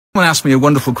Someone asked me a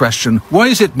wonderful question. Why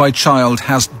is it my child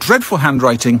has dreadful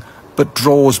handwriting but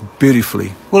draws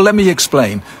beautifully? Well, let me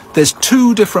explain. There's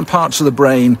two different parts of the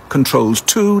brain controls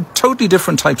two totally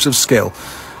different types of skill.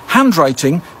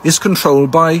 Handwriting is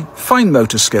controlled by fine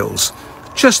motor skills,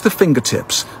 just the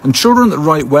fingertips. And children that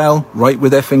write well write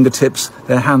with their fingertips,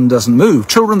 their hand doesn't move.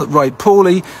 Children that write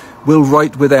poorly will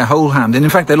write with their whole hand. And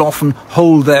in fact, they'll often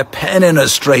hold their pen in a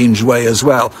strange way as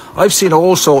well. I've seen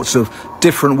all sorts of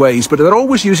different ways, but they're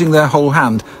always using their whole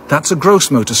hand. That's a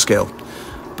gross motor skill.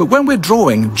 But when we're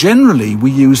drawing, generally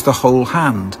we use the whole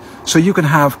hand. So you can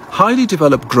have highly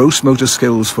developed gross motor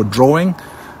skills for drawing,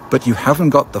 but you haven't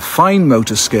got the fine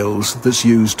motor skills that's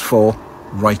used for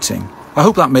writing. I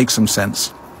hope that makes some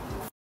sense.